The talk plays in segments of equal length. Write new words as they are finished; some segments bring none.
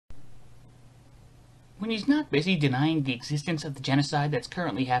when he's not busy denying the existence of the genocide that's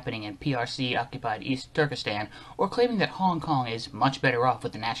currently happening in PRC-occupied East Turkestan, or claiming that Hong Kong is much better off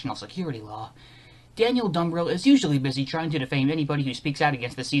with the national security law, Daniel Dumbrill is usually busy trying to defame anybody who speaks out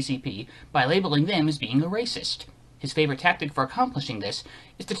against the CCP by labeling them as being a racist. His favorite tactic for accomplishing this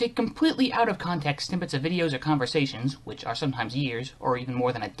is to take completely out of context snippets of videos or conversations, which are sometimes years or even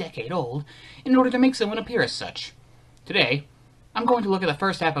more than a decade old, in order to make someone appear as such. Today, I'm going to look at the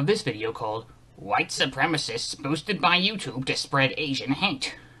first half of this video called White Supremacists Boosted by YouTube to Spread Asian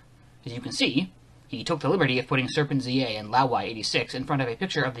Hate. As you can see, he took the liberty of putting Serpent ZA and Laowai86 in front of a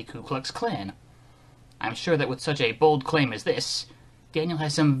picture of the Ku Klux Klan. I'm sure that with such a bold claim as this, Daniel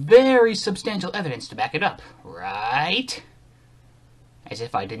has some very substantial evidence to back it up, right? As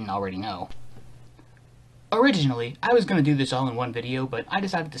if I didn't already know. Originally, I was going to do this all in one video, but I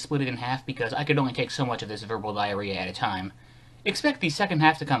decided to split it in half because I could only take so much of this verbal diarrhea at a time. Expect the second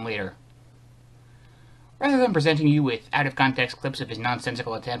half to come later. Rather than presenting you with out-of-context clips of his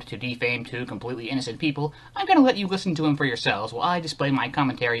nonsensical attempt to defame two completely innocent people, I'm going to let you listen to him for yourselves while I display my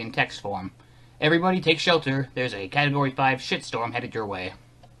commentary in text form. Everybody take shelter, there's a Category 5 shitstorm headed your way.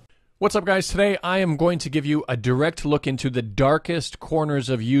 What's up, guys? Today I am going to give you a direct look into the darkest corners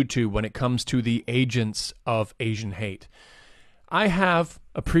of YouTube when it comes to the agents of Asian hate. I have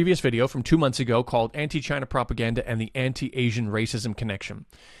a previous video from 2 months ago called Anti-China Propaganda and the Anti-Asian Racism Connection.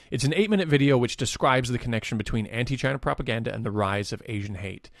 It's an 8-minute video which describes the connection between anti-China propaganda and the rise of Asian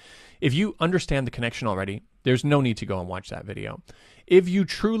hate. If you understand the connection already, there's no need to go and watch that video. If you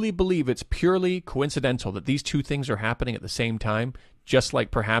truly believe it's purely coincidental that these two things are happening at the same time, just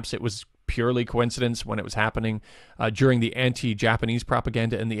like perhaps it was purely coincidence when it was happening during the anti-Japanese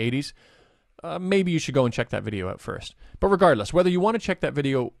propaganda in the 80s, maybe you should go and check that video out first. But regardless, whether you want to check that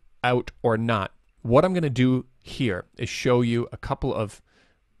video out or not, what I'm going to do here is show you a couple of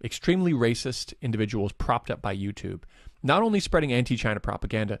extremely racist individuals propped up by YouTube, not only spreading anti-China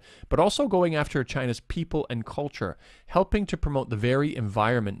propaganda, but also going after China's people and culture, helping to promote the very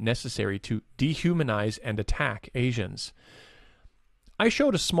environment necessary to dehumanize and attack Asians. I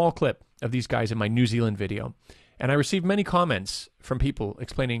showed a small clip of these guys in my New Zealand video, and I received many comments from people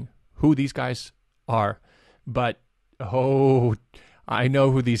explaining who these guys are, but I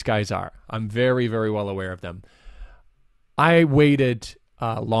know who these guys are. I'm very, very well aware of them. I waited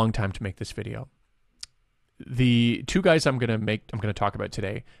a long time to make this video. The two guys I'm going to talk about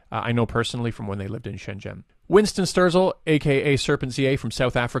today, I know personally from when they lived in Shenzhen. Winston Sterzel, aka Serpent ZA from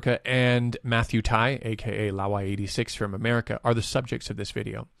South Africa, and Matthew Tai, aka Laowai86 from America, are the subjects of this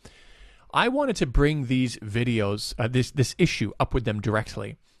video. I wanted to bring these videos, this issue up with them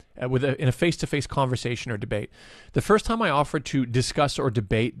directly. In a face-to-face conversation or debate. The first time I offered to discuss or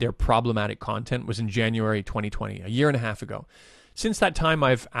debate their problematic content was in January 2020, a year and a half ago. Since that time,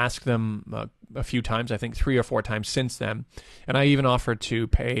 I've asked them a few times, I think 3 or 4 times since then, and I even offered to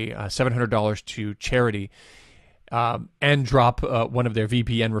pay $700 to charity and drop one of their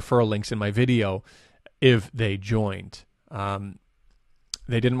VPN referral links in my video if they joined.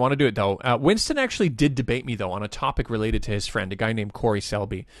 They didn't want to do it, though. Winston actually did debate me, though, on a topic related to his friend, a guy named Corey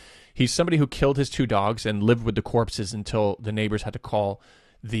Selby. He's somebody who killed his 2 dogs and lived with the corpses until the neighbors had to call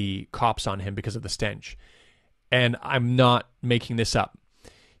the cops on him because of the stench. And I'm not making this up.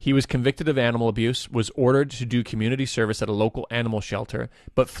 He was convicted of animal abuse, was ordered to do community service at a local animal shelter,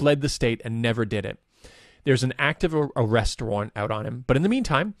 but fled the state and never did it. There's an active arrest warrant out on him. But in the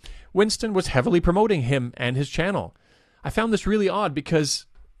meantime, Winston was heavily promoting him and his channel. I found this really odd because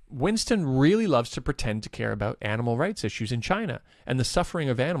Winston really loves to pretend to care about animal rights issues in China and the suffering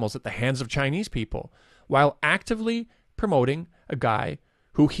of animals at the hands of Chinese people, while actively promoting a guy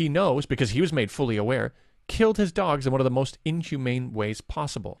who he knows, because he was made fully aware, killed his dogs in one of the most inhumane ways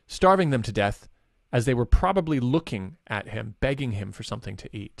possible, starving them to death as they were probably looking at him, begging him for something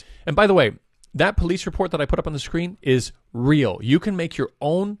to eat. And by the way, that police report that I put up on the screen is real. You can make your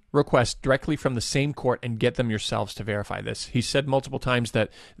own request directly from the same court and get them yourselves to verify this. He said multiple times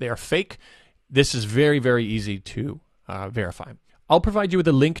that they are fake. This is very, very easy to verify. I'll provide you with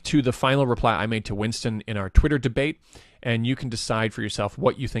a link to the final reply I made to Winston in our Twitter debate, and you can decide for yourself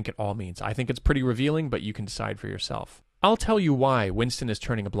what you think it all means. I think it's pretty revealing, but you can decide for yourself. I'll tell you why Winston is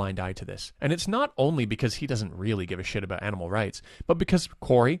turning a blind eye to this. And it's not only because he doesn't really give a shit about animal rights, but because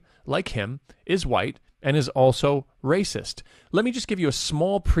Corey, like him, is white and is also racist. Let me just give you a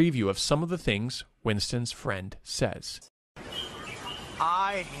small preview of some of the things Winston's friend says.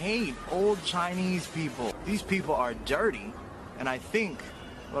 I hate old Chinese people. These people are dirty. And I think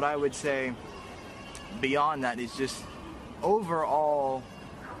what I would say beyond that is just overall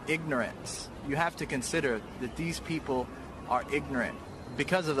ignorance. You have to consider that these people are ignorant.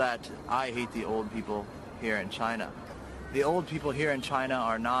 because of that, I hate the old people here in China. The old people here in China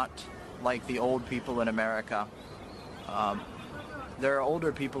are not like the old people in America. There are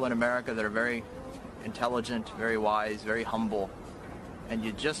older people in America that are very intelligent, very wise, very humble, and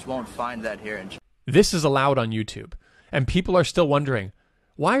you just won't find that here in China. This is allowed on YouTube, and people are still wondering,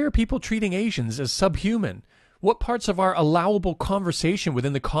 why are people treating Asians as subhuman? What parts of our allowable conversation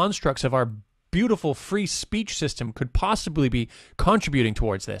within the constructs of our beautiful free speech system could possibly be contributing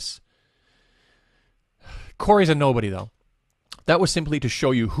towards this? Corey's a nobody, though. That was simply to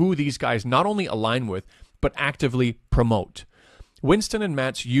show you who these guys not only align with, but actively promote. Winston and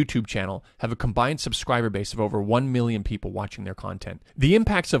Matt's YouTube channel have a combined subscriber base of over 1 million people watching their content. The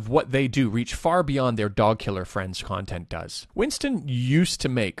impacts of what they do reach far beyond their dog killer friends' content does. Winston used to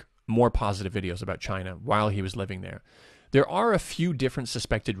make more positive videos about China while he was living there. There are a few different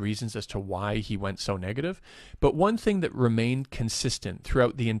suspected reasons as to why he went so negative, but one thing that remained consistent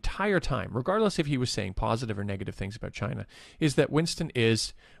throughout the entire time, regardless if he was saying positive or negative things about China, is that Winston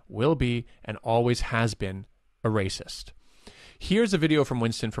is, will be, and always has been a racist. Here's a video from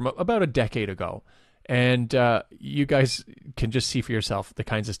Winston from about a decade ago, and you guys can just see for yourself the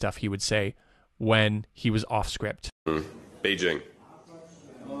kinds of stuff he would say when he was off script. Beijing.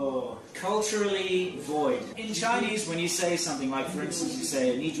 Oh, culturally void. In Chinese, when you say something like, for instance, you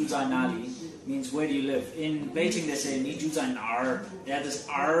say 你住在哪里 means where do you live. In Beijing, they say 你住在哪儿. They add this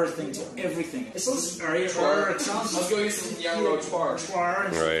R thing to everything. It sounds it sounds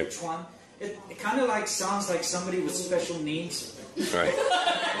Right. It kind of like sounds like somebody with special needs. Right.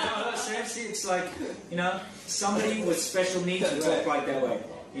 No, seriously, it's like, you know, somebody with special needs would talk like that way.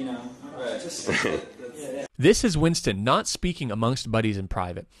 You know, just yeah. This is Winston not speaking amongst buddies in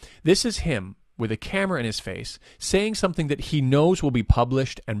private. This is him with a camera in his face saying something that he knows will be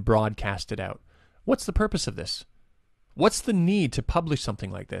published and broadcasted out. What's the purpose of this? What's the need to publish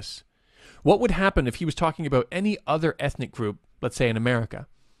something like this? What would happen if he was talking about any other ethnic group, let's say in America?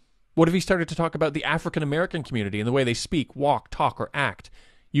 What if he started to talk about the African American community and the way they speak, walk, talk, or act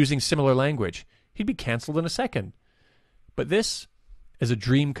using similar language? He'd be canceled in a second. But this is a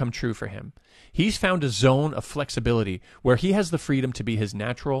dream come true for him. He's found a zone of flexibility where he has the freedom to be his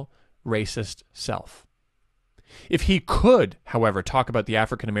natural, racist self. If he could, however, talk about the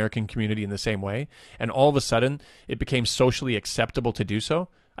African American community in the same way, and all of a sudden it became socially acceptable to do so,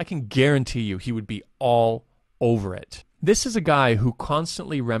 I can guarantee you he would be all over it. This is a guy who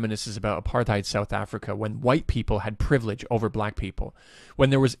constantly reminisces about apartheid South Africa when white people had privilege over black people, when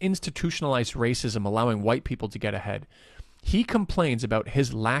there was institutionalized racism allowing white people to get ahead. He complains about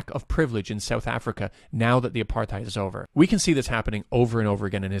his lack of privilege in South Africa now that the apartheid is over. We can see this happening over and over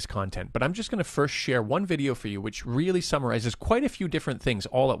again in his content, but I'm just going to first share one video for you which really summarizes quite a few different things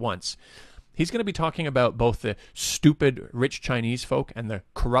all at once. He's going to be talking about both the stupid rich Chinese folk and the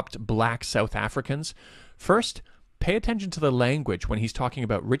corrupt black South Africans. First, pay attention to the language when he's talking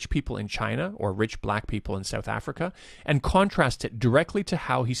about rich people in China or rich black people in South Africa, and contrast it directly to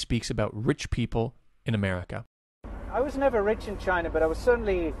how he speaks about rich people in America. I was never rich in China, but I was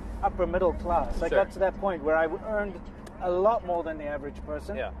certainly upper middle class. I got to that point where I earned a lot more than the average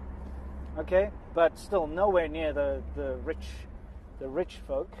person. Yeah. Okay, but still nowhere near the rich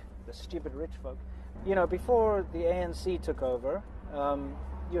folk, the stupid rich folk. You know, before the ANC took over,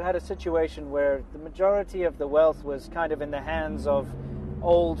 you had a situation where the majority of the wealth was kind of in the hands of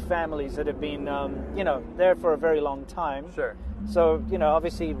old families that have been, you know, there for a very long time. Sure. So, you know,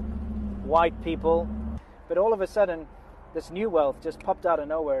 obviously white people. But all of a sudden, this new wealth just popped out of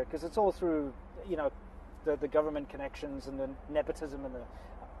nowhere because it's all through, you know, the government connections and the nepotism and the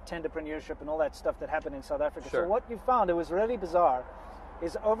tenderpreneurship and all that stuff that happened in South Africa. Sure. So what you found, it was really bizarre,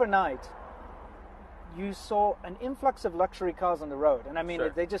 is overnight you saw an influx of luxury cars on the road. And I mean,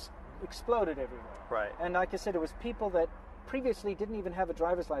 they just exploded everywhere. Right. And like I said, it was people that previously didn't even have a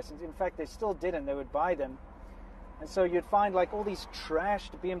driver's license. In fact, they still didn't. They would buy them. And so you'd find like all these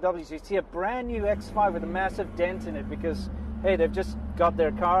trashed BMWs. You'd see a brand new X5 with a massive dent in it because, hey, they've just got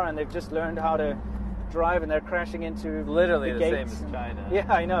their car and they've just learned how to drive and they're crashing into literally the gates. same as China. Yeah,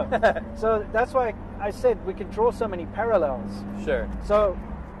 I know. So that's why I said we can draw so many parallels. Sure. So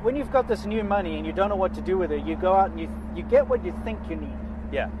when you've got this new money and you don't know what to do with it, you go out and you get what you think you need.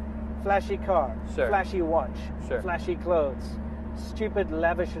 Yeah. Flashy car, flashy watch, flashy clothes, stupid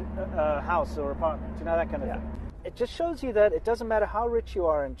lavish house or apartment, you know, that kind of thing. It just shows you that it doesn't matter how rich you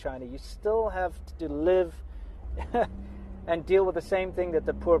are in China, you still have to live and deal with the same thing that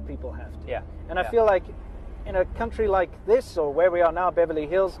the poor people have to. Yeah. And I feel like in a country like this, or where we are now, Beverly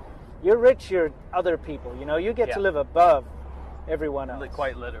Hills, you're rich, you're other people, you know, you get to live above everyone else.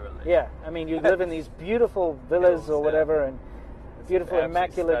 Quite literally. Yeah, I mean, you live in these beautiful villas or whatever, and beautiful,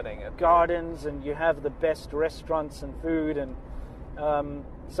 immaculate gardens, and you have the best restaurants and food, and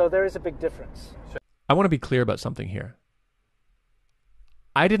so there is a big difference. I want to be clear about something here.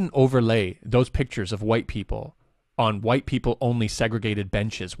 I didn't overlay those pictures of white people on white people only segregated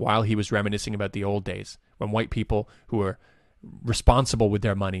benches while he was reminiscing about the old days when white people who were responsible with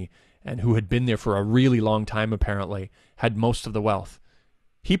their money and who had been there for a really long time apparently had most of the wealth.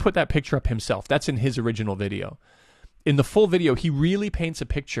 He put that picture up himself. That's in his original video. In the full video, he really paints a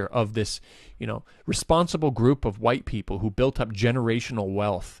picture of this, responsible group of white people who built up generational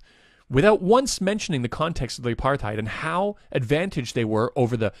wealth without once mentioning the context of the apartheid and how advantaged they were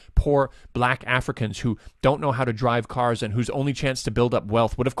over the poor black Africans who don't know how to drive cars and whose only chance to build up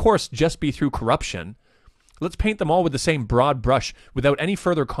wealth would, of course, just be through corruption. Let's paint them all with the same broad brush without any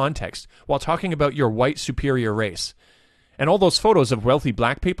further context while talking about your white superior race. And all those photos of wealthy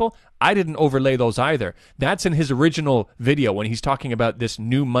black people, I didn't overlay those either. That's in his original video when he's talking about this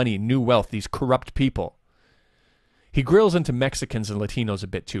new money, new wealth, these corrupt people. He grills into Mexicans and Latinos a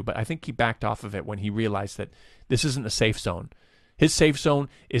bit too, but I think he backed off of it when he realized that this isn't a safe zone. His safe zone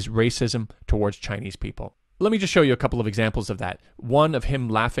is racism towards Chinese people. Let me just show you a couple of examples of that. One of him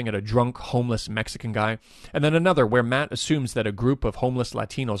laughing at a drunk, homeless Mexican guy, and then another where Matt assumes that a group of homeless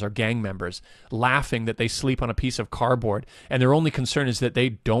Latinos are gang members, laughing that they sleep on a piece of cardboard, and their only concern is that they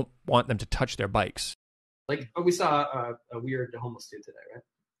don't want them to touch their bikes. We saw a weird homeless dude today, right?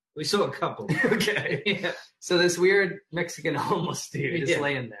 We saw a couple. Okay. Yeah. So this weird Mexican homeless dude is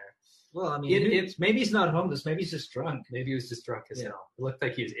laying there. Well, I mean, maybe he's not homeless. Maybe he's just drunk. Maybe he was just drunk as hell. It looked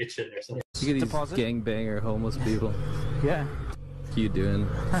like he was itching or something. Look at these gangbanger homeless people. Yeah. What are you doing?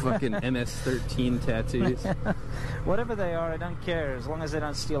 Fucking MS-13 tattoos. Whatever they are, I don't care as long as they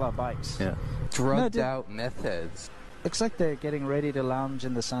don't steal our bikes. Yeah. Drugged out meth heads. Looks like they're getting ready to lounge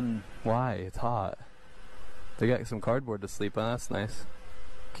in the sun. Why? It's hot. They got some cardboard to sleep on. That's nice.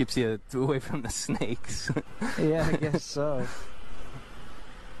 Keeps you away from the snakes. Yeah, I guess so.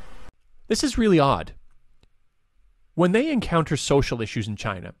 This is really odd. When they encounter social issues in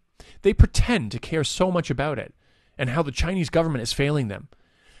China, they pretend to care so much about it and how the Chinese government is failing them.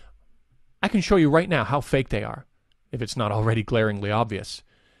 I can show you right now how fake they are, if it's not already glaringly obvious.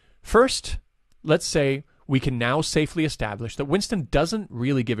 First, let's say we can now safely establish that Winston doesn't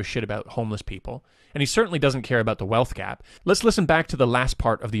really give a shit about homeless people, and he certainly doesn't care about the wealth gap. Let's listen back to the last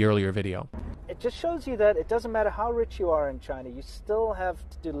part of the earlier video. It just shows you that it doesn't matter how rich you are in China, you still have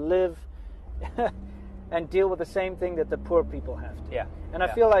to live and deal with the same thing that the poor people have to. Yeah. And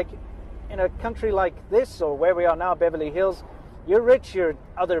I feel like in a country like this, or where we are now, Beverly Hills, you're rich, you're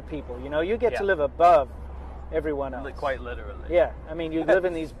other people, you get to live above everyone else. Quite literally. Yeah, I mean, you live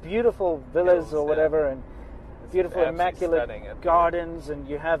in these beautiful villas or whatever, and beautiful, immaculate gardens, and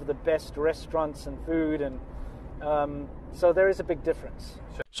you have the best restaurants and food, and so there is a big difference.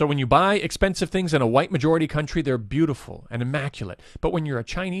 So when you buy expensive things in a white majority country, they're beautiful and immaculate. But when you're a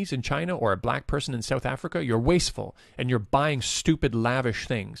Chinese in China or a black person in South Africa, you're wasteful and you're buying stupid, lavish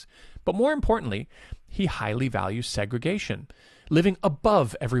things. But more importantly, he highly values segregation, living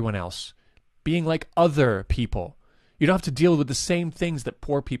above everyone else, being like other people. You don't have to deal with the same things that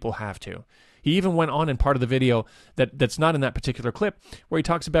poor people have to. He even went on in part of the video that's not in that particular clip, where he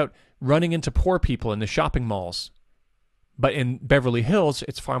talks about running into poor people in the shopping malls. But in Beverly Hills,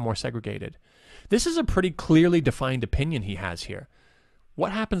 it's far more segregated. This is a pretty clearly defined opinion he has here.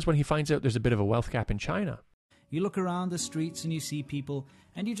 What happens when he finds out there's a bit of a wealth gap in China? You look around the streets and you see people,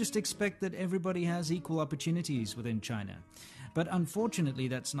 and you just expect that everybody has equal opportunities within China. But unfortunately,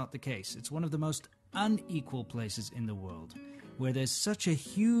 that's not the case. It's one of the most unequal places in the world, where there's such a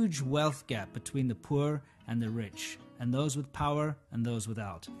huge wealth gap between the poor and the rich, and those with power and those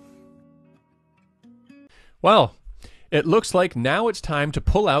without. Well, it looks like now it's time to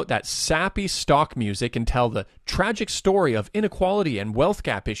pull out that sappy stock music and tell the tragic story of inequality and wealth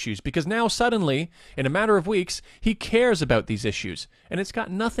gap issues, because now suddenly, in a matter of weeks, he cares about these issues, and it's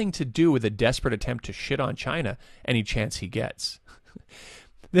got nothing to do with a desperate attempt to shit on China any chance he gets.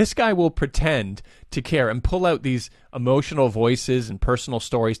 This guy will pretend to care and pull out these emotional voices and personal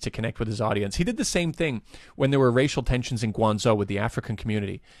stories to connect with his audience. He did the same thing when there were racial tensions in Guangzhou with the African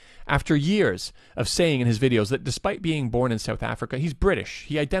community. After years of saying in his videos that despite being born in South Africa, he's British,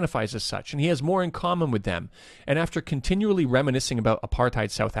 he identifies as such, and he has more in common with them. And after continually reminiscing about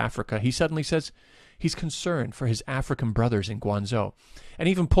apartheid South Africa, he suddenly says he's concerned for his African brothers in Guangzhou, and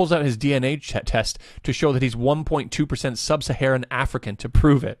even pulls out his DNA test to show that he's 1.2% sub-Saharan African to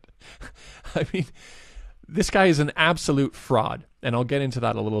prove it. I mean, this guy is an absolute fraud, and I'll get into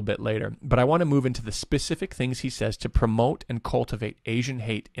that a little bit later. But I want to move into the specific things he says to promote and cultivate Asian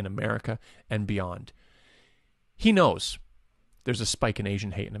hate in America and beyond. He knows there's a spike in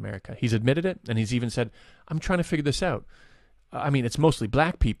Asian hate in America. He's admitted it, and he's even said, I'm trying to figure this out. I mean, it's mostly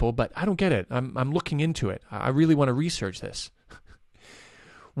black people, but I don't get it. I'm looking into it. I really want to research this.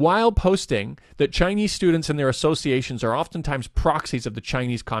 While posting that Chinese students and their associations are oftentimes proxies of the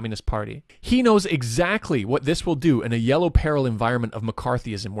Chinese Communist Party, he knows exactly what this will do in a yellow peril environment of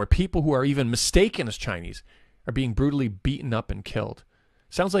McCarthyism, where people who are even mistaken as Chinese are being brutally beaten up and killed.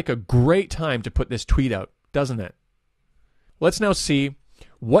 Sounds like a great time to put this tweet out, doesn't it? Let's now see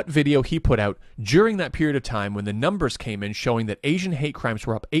what video he put out during that period of time when the numbers came in showing that Asian hate crimes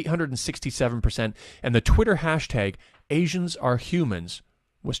were up 867% and the Twitter hashtag #AsiansAreHumans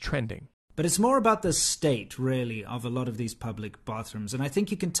was trending. But it's more about the state, really, of a lot of these public bathrooms. And I think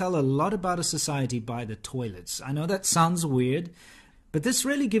you can tell a lot about a society by the toilets. I know that sounds weird, but this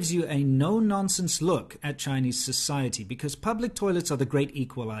really gives you a no-nonsense look at Chinese society, because public toilets are the great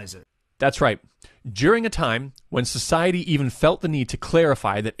equalizer. That's right. During a time when society even felt the need to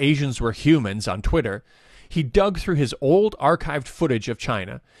clarify that Asians were humans on Twitter, he dug through his old archived footage of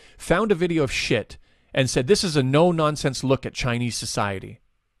China, found a video of shit, and said this is a no-nonsense look at Chinese society.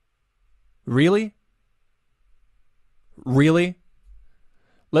 Really? Really?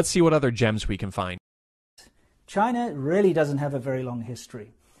 Let's see what other gems we can find. China really doesn't have a very long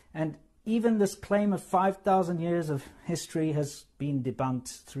history. And even this claim of 5,000 years of history has been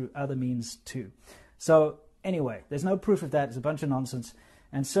debunked through other means too. So anyway, there's no proof of that. It's a bunch of nonsense.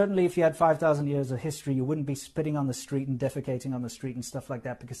 And certainly if you had 5,000 years of history, you wouldn't be spitting on the street and defecating on the street and stuff like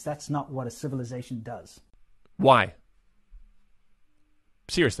that, because that's not what a civilization does. Why?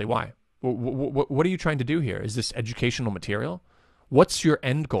 Seriously, why? What are you trying to do here? Is this educational material? What's your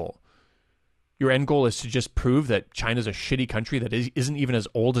end goal? Your end goal is to just prove that China's a shitty country that isn't even as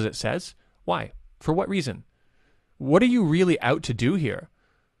old as it says? Why? For what reason? What are you really out to do here?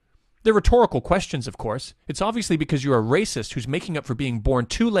 They're rhetorical questions, of course. It's obviously because you're a racist who's making up for being born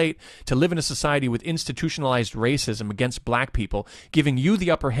too late to live in a society with institutionalized racism against black people, giving you the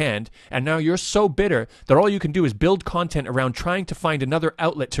upper hand, and now you're so bitter that all you can do is build content around trying to find another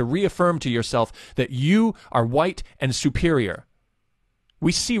outlet to reaffirm to yourself that you are white and superior.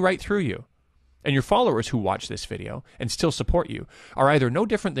 We see right through you. And your followers who watch this video and still support you are either no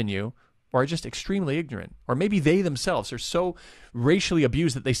different than you or are just extremely ignorant. Or maybe they themselves are so racially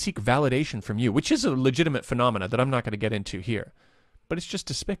abused that they seek validation from you, which is a legitimate phenomena that I'm not going to get into here. But it's just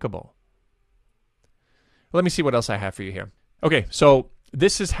despicable. Let me see what else I have for you here. Okay, so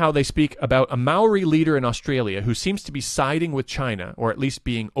this is how they speak about a Maori leader in Australia who seems to be siding with China, or at least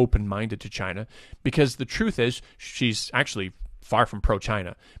being open-minded to China, because the truth is she's actually far from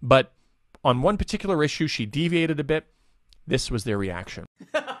pro-China. But on one particular issue, she deviated a bit. This was their reaction.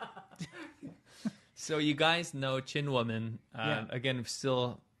 So you guys know Chin Woman. Yeah. Again, we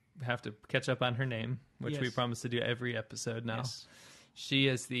still have to catch up on her name, which we Yes. promise to do every episode now. Yes. She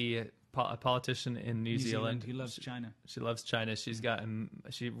is a politician in New Zealand. Who loves China. She loves China.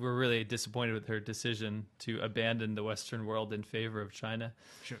 We're really disappointed with her decision to abandon the Western world in favor of China.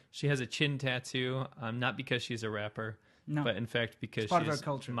 Sure. She has a chin tattoo, not because she's a rapper, No. but in fact because It's part of she's our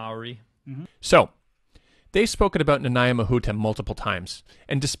culture. Maori. So, they've spoken about Nanaia Mahuta multiple times,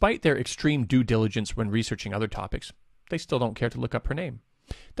 and despite their extreme due diligence when researching other topics, they still don't care to look up her name.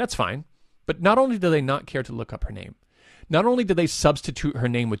 That's fine, but not only do they not care to look up her name, not only do they substitute her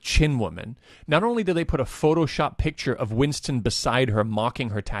name with Chin Woman, not only do they put a Photoshop picture of Winston beside her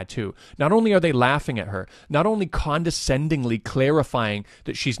mocking her tattoo, not only are they laughing at her, not only condescendingly clarifying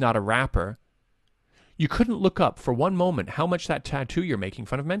that she's not a rapper, you couldn't look up for one moment how much that tattoo you're making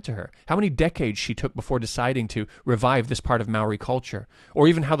fun of meant to her, how many decades she took before deciding to revive this part of Maori culture, or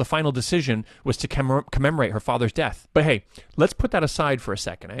even how the final decision was to commemorate her father's death. But hey, let's put that aside for a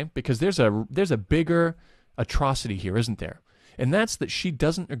second, eh? Because there's a bigger atrocity here, isn't there? And that's that she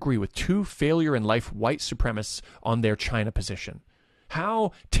doesn't agree with two failure-in-life white supremacists on their China position.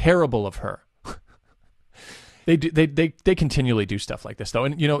 How terrible of her. They continually do stuff like this, though.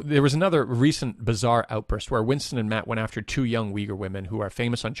 And, you know, there was another recent bizarre outburst where Winston and Matt went after two young Uyghur women who are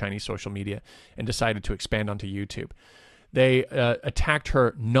famous on Chinese social media and decided to expand onto YouTube. They attacked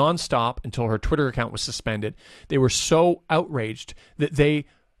her nonstop until her Twitter account was suspended. They were so outraged that they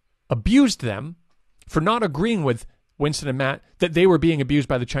abused them for not agreeing with Winston and Matt that they were being abused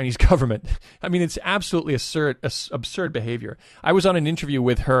by the Chinese government. I mean, it's absolutely absurd behavior. I was on an interview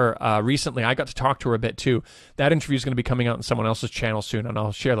with her recently. I got to talk to her a bit too. That interview is going to be coming out on someone else's channel soon, and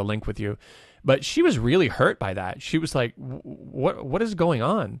I'll share the link with you. But she was really hurt by that. She was like, what is going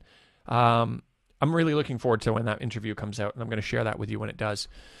on? I'm really looking forward to when that interview comes out, and I'm going to share that with you when it does.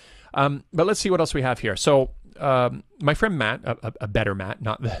 But let's see what else we have here. So my friend Matt, a better Matt,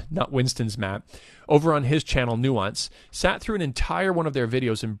 not Winston's Matt, over on his channel Nuance, sat through an entire one of their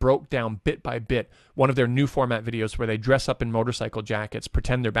videos and broke down bit by bit one of their new format videos where they dress up in motorcycle jackets,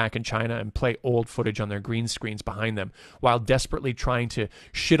 pretend they're back in China, and play old footage on their green screens behind them while desperately trying to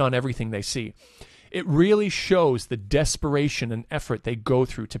shit on everything they see. It really shows the desperation and effort they go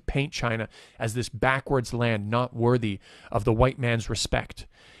through to paint China as this backwards land not worthy of the white man's respect.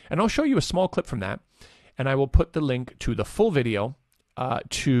 And I'll show you a small clip from that, and I will put the link to the full video,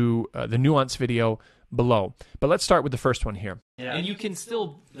 to the Nuance video below. But let's start with the first one here. Yeah. And you can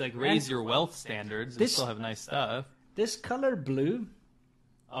still like raise your wealth standards and still have nice stuff. This color blue,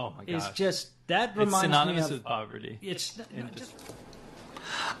 oh my gosh, is just that reminds me of synonymous with poverty. It's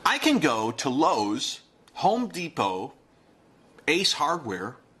I can go to Lowe's, Home Depot, Ace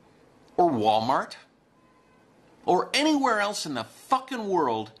Hardware, or Walmart, or anywhere else in the fucking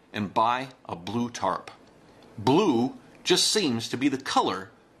world and buy a blue tarp. Blue just seems to be the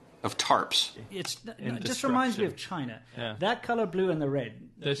color of tarps. It just reminds me of China. Yeah. That color blue and the red.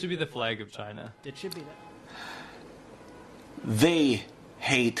 That should be the flag of China. It should be that. They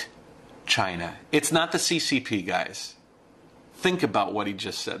hate China. It's not the CCP, guys. Think about what he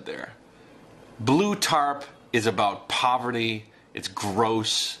just said there. Blue tarp is about poverty. It's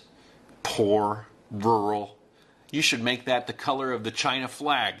gross, poor, rural. You should make that the color of the China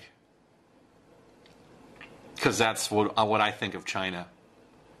flag. Because that's what I think of China.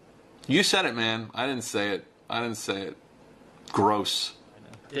 You said it, man. I didn't say it. I didn't say it. Gross.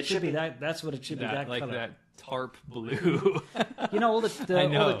 It should be that. That's what it should be. That like color. that tarp blue. You know, all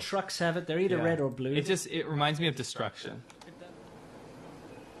the trucks have it. They're either red or blue. It reminds me of destruction.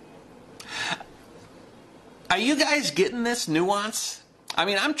 Are you guys getting this nuance? I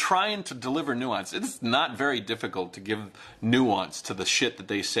mean, I'm trying to deliver nuance. It's not very difficult to give nuance to the shit that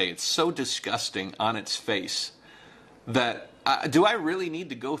they say. It's so disgusting on its face that do I really need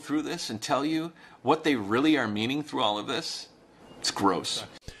to go through this and tell you what they really are meaning through all of this? It's gross.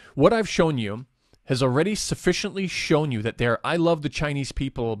 What I've shown you has already sufficiently shown you that their "I love the Chinese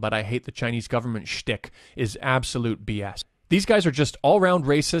people, but I hate the Chinese government" shtick is absolute BS. These guys are just all-round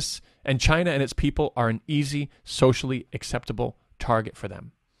racists, and China and its people are an easy, socially acceptable target for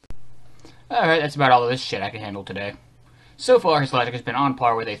them. Alright, that's about all of this shit I can handle today. So far, his logic has been on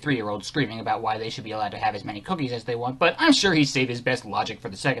par with a 3-year-old screaming about why they should be allowed to have as many cookies as they want, but I'm sure he saved his best logic for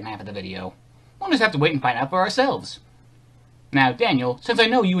the second half of the video. We'll just have to wait and find out for ourselves. Now, Daniel, since I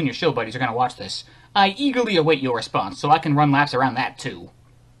know you and your shill buddies are going to watch this, I eagerly await your response so I can run laps around that too.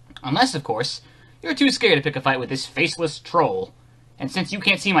 Unless, of course, you're too scared to pick a fight with this faceless troll. And since you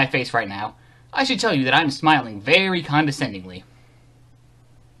can't see my face right now, I should tell you that I'm smiling very condescendingly.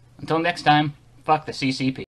 Until next time, fuck the CCP.